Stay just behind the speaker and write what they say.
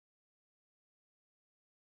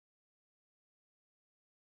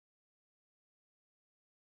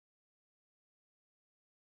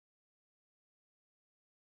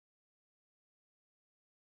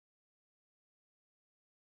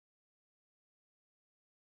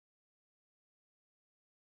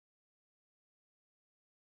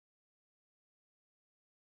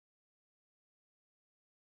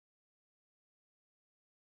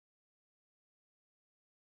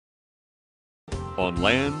On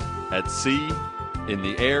land, at sea, in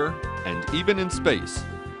the air, and even in space,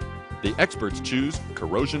 the experts choose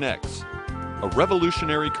CorrosionX, a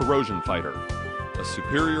revolutionary corrosion fighter, a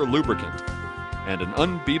superior lubricant, and an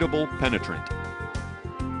unbeatable penetrant.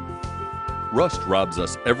 Rust robs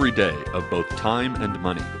us every day of both time and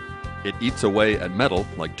money. It eats away at metal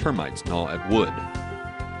like termites gnaw at wood.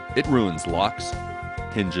 It ruins locks,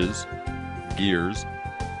 hinges, gears,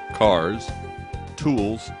 cars,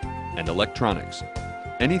 tools, and electronics.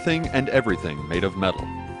 Anything and everything made of metal.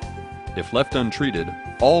 If left untreated,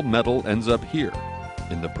 all metal ends up here,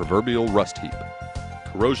 in the proverbial rust heap.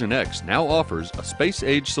 CorrosionX now offers a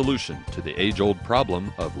space-age solution to the age-old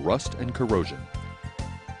problem of rust and corrosion.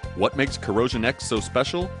 What makes CorrosionX so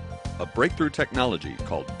special? A breakthrough technology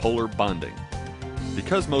called polar bonding.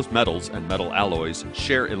 Because most metals and metal alloys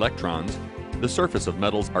share electrons, the surface of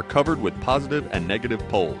metals are covered with positive and negative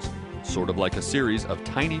poles, sort of like a series of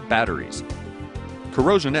tiny batteries.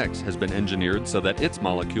 CorrosionX has been engineered so that its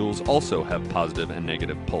molecules also have positive and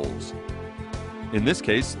negative poles. In this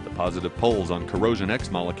case, the positive poles on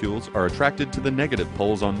CorrosionX molecules are attracted to the negative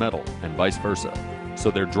poles on metal, and vice versa, so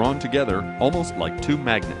they're drawn together almost like two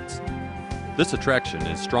magnets. This attraction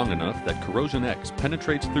is strong enough that CorrosionX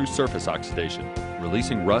penetrates through surface oxidation,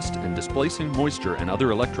 releasing rust and displacing moisture and other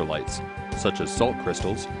electrolytes, such as salt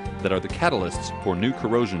crystals, that are the catalysts for new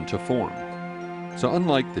corrosion to form. So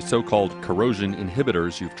unlike the so-called corrosion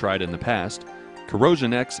inhibitors you've tried in the past,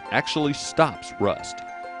 CorrosionX actually stops rust.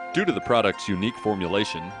 Due to the product's unique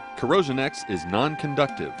formulation, CorrosionX is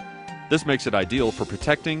non-conductive. This makes it ideal for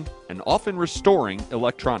protecting and often restoring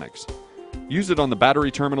electronics. Use it on the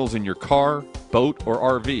battery terminals in your car, boat, or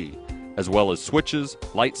RV, as well as switches,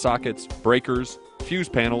 light sockets, breakers, fuse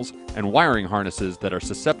panels, and wiring harnesses that are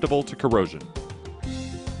susceptible to corrosion.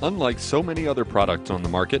 Unlike so many other products on the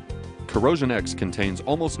market, CorrosionX contains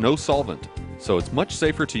almost no solvent, so it's much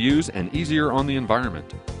safer to use and easier on the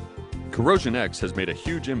environment. CorrosionX has made a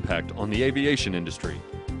huge impact on the aviation industry.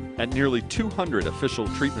 At nearly 200 official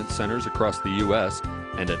treatment centers across the U.S.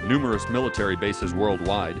 and at numerous military bases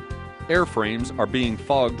worldwide, airframes are being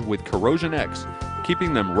fogged with CorrosionX,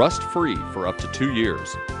 keeping them rust-free for up to 2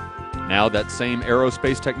 years. Now that same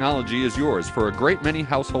aerospace technology is yours for a great many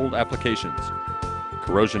household applications.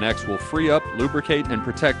 CorrosionX will free up, lubricate, and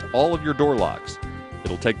protect all of your door locks.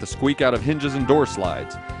 It'll take the squeak out of hinges and door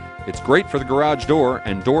slides. It's great for the garage door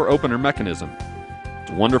and door opener mechanism.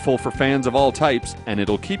 It's wonderful for fans of all types, and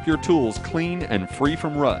it'll keep your tools clean and free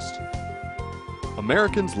from rust.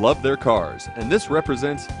 Americans love their cars, and this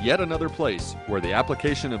represents yet another place where the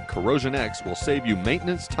application of CorrosionX will save you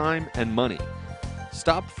maintenance time and money.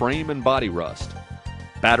 Stop frame and body rust.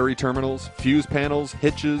 Battery terminals, fuse panels,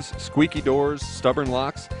 hitches, squeaky doors, stubborn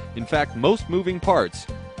locks, in fact most moving parts,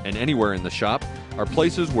 and anywhere in the shop, are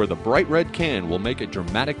places where the bright red can will make a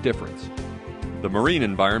dramatic difference. The marine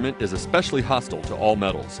environment is especially hostile to all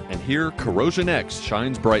metals, and here CorrosionX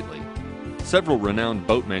shines brightly. Several renowned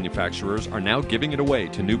boat manufacturers are now giving it away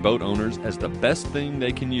to new boat owners as the best thing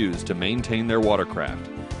they can use to maintain their watercraft.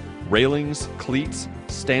 Railings, cleats,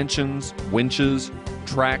 stanchions, winches,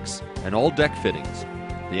 tracks, and all deck fittings.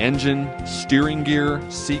 The engine, steering gear,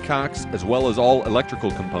 seacocks, as well as all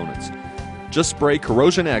electrical components. Just spray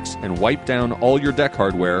CorrosionX and wipe down all your deck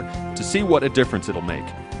hardware to see what a difference it'll make,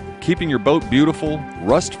 keeping your boat beautiful,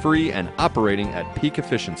 rust-free, and operating at peak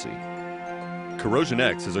efficiency.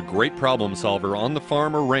 CorrosionX is a great problem solver on the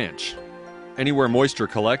farm or ranch. Anywhere moisture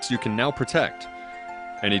collects, you can now protect.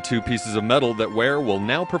 Any two pieces of metal that wear will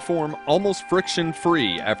now perform almost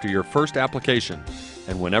friction-free after your first application.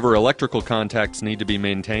 And whenever electrical contacts need to be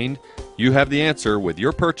maintained, you have the answer with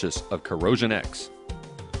your purchase of CorrosionX.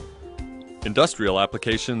 Industrial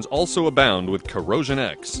applications also abound with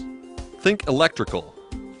CorrosionX. Think electrical.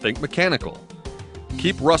 Think mechanical.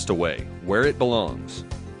 Keep rust away where it belongs.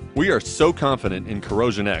 We are so confident in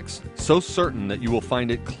CorrosionX, so certain that you will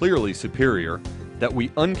find it clearly superior, that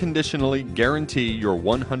we unconditionally guarantee your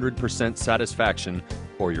 100% satisfaction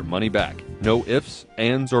or your money back. No ifs,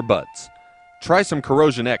 ands, or buts. Try some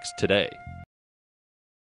CorrosionX today.